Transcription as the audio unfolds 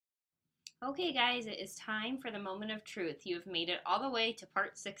Okay guys, it is time for the moment of truth. You have made it all the way to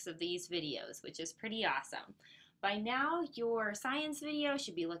part 6 of these videos, which is pretty awesome. By now, your science video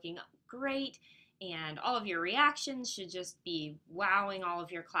should be looking great and all of your reactions should just be wowing all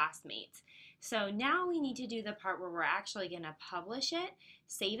of your classmates. So now we need to do the part where we're actually going to publish it,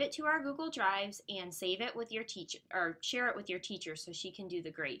 save it to our Google Drives, and save it with your teacher or share it with your teacher so she can do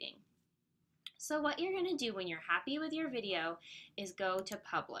the grading. So what you're going to do when you're happy with your video is go to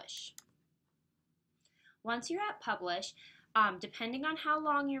publish. Once you're at publish, depending on how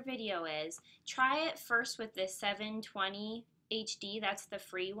long your video is, try it first with this 720 HD, that's the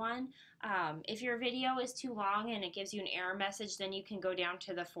free one. If your video is too long and it gives you an error message, then you can go down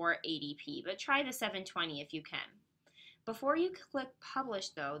to the 480p, but try the 720 if you can. Before you click publish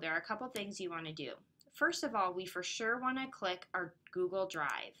though, there are a couple things you want to do. First of all, we for sure want to click our Google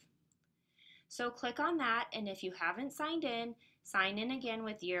Drive. So click on that, and if you haven't signed in, sign in again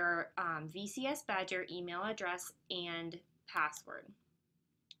with your VCS Badger email address and password.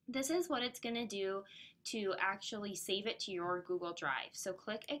 This is what it's going to do to actually save it to your Google Drive. So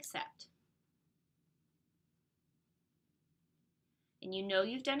click accept. And you know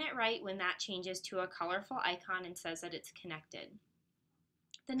you've done it right when that changes to a colorful icon and says that it's connected.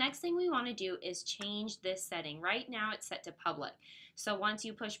 The next thing we want to do is change this setting. Right now it's set to public. So once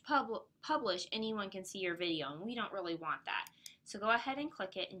you push publish, anyone can see your video, and we don't really want that. So go ahead and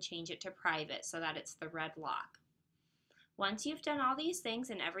click it and change it to private so that it's the red lock. Once you've done all these things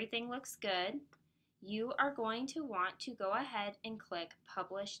and everything looks good, you are going to want to go ahead and click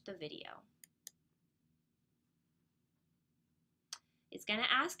publish the video. It's going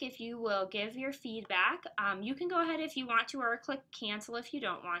to ask if you will give your feedback. You can go ahead if you want to, or click cancel if you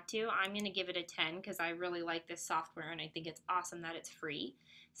don't want to. I'm going to give it a 10 because I really like this software and I think it's awesome that it's free.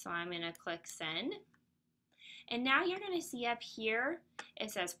 So I'm going to click send. And now you're going to see up here,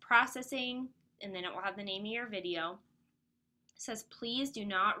 it says processing, and then it will have the name of your video. It says please do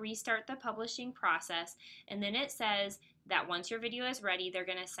not restart the publishing process. And then it says that once your video is ready, they're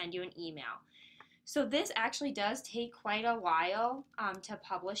going to send you an email. So this actually does take quite a while to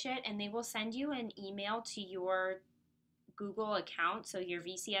publish it, and they will send you an email to your Google account, so your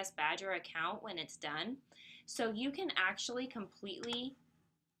VCS Badger account when it's done. So you can actually completely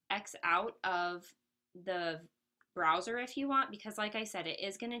X out of the browser if you want, because like I said, it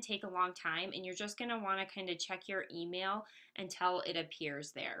is going to take a long time, and you're just going to want to kind of check your email until it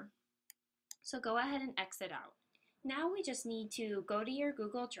appears there. So go ahead and exit out. Now we just need to go to your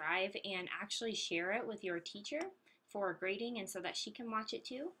Google Drive and actually share it with your teacher for grading and so that she can watch it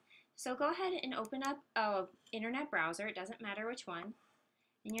too. So go ahead and open up an internet browser, it doesn't matter which one,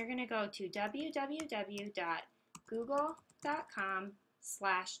 and you're going to go to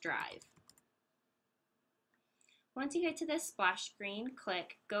www.google.com/drive. Once you get to this splash screen,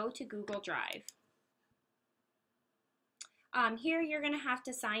 click Go to Google Drive. Here you're going to have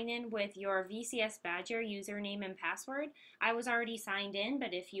to sign in with your VCS Badger username and password. I was already signed in,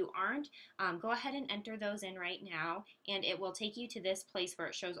 but if you aren't, go ahead and enter those in right now, and it will take you to this place where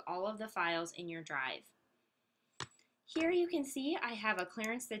it shows all of the files in your drive. Here you can see I have a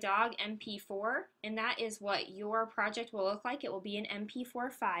Clarence the Dog MP4, and that is what your project will look like. It will be an MP4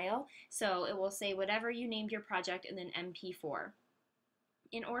 file, so it will say whatever you named your project and then MP4.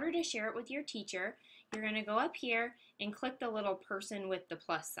 In order to share it with your teacher, you're going to go up here and click the little person with the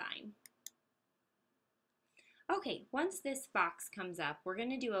plus sign. Okay, once this box comes up, we're going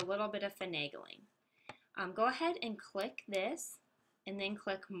to do a little bit of finagling. Go ahead and click this and then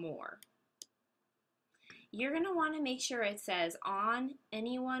click More. You're going to want to make sure it says on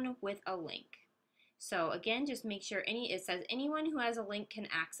anyone with a link. So again, just make sure it says anyone who has a link can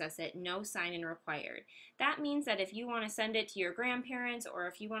access it, no sign-in required. That means that if you want to send it to your grandparents or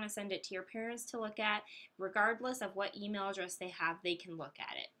if you want to send it to your parents to look at, regardless of what email address they have, they can look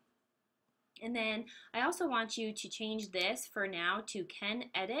at it. And then I also want you to change this for now to Can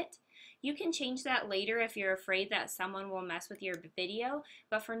Edit. You can change that later if you're afraid that someone will mess with your video,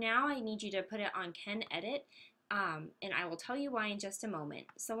 but for now I need you to put it on Can Edit. And I will tell you why in just a moment.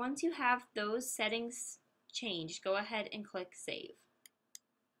 So once you have those settings changed, go ahead and click Save.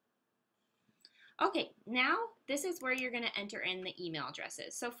 Okay, now this is where you're going to enter in the email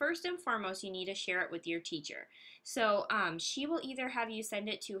addresses. So first and foremost, you need to share it with your teacher. So she will either have you send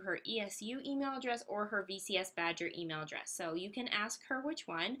it to her ESU email address or her VCS Badger email address. So you can ask her which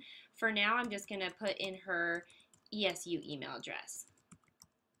one. For now, I'm just going to put in her ESU email address.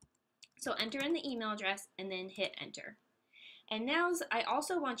 So enter in the email address and then hit enter. And now I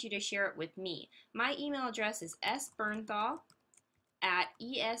also want you to share it with me. My email address is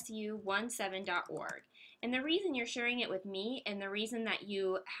sbernthal@esu17.org. And the reason you're sharing it with me and the reason that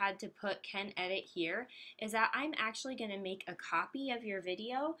you had to put Ken Edit here is that I'm actually going to make a copy of your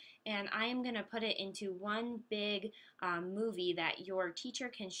video and I am going to put it into one big movie that your teacher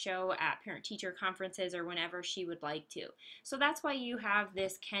can show at parent-teacher conferences or whenever she would like to. So that's why you have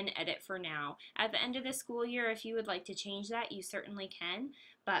this Ken Edit for now. At the end of the school year, if you would like to change that, you certainly can.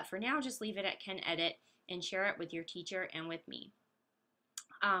 But for now, just leave it at Ken Edit and share it with your teacher and with me.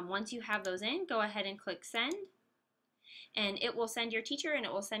 Once you have those in, go ahead and click send. And it will send your teacher and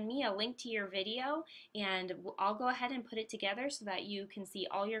it will send me a link to your video, and I'll go ahead and put it together so that you can see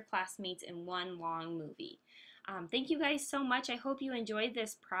all your classmates in one long movie. Thank you guys so much. I hope you enjoyed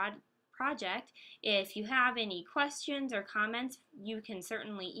this project. If you have any questions or comments, you can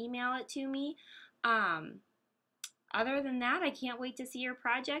certainly email it to me. Other than that, I can't wait to see your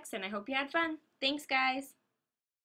projects and I hope you had fun. Thanks, guys.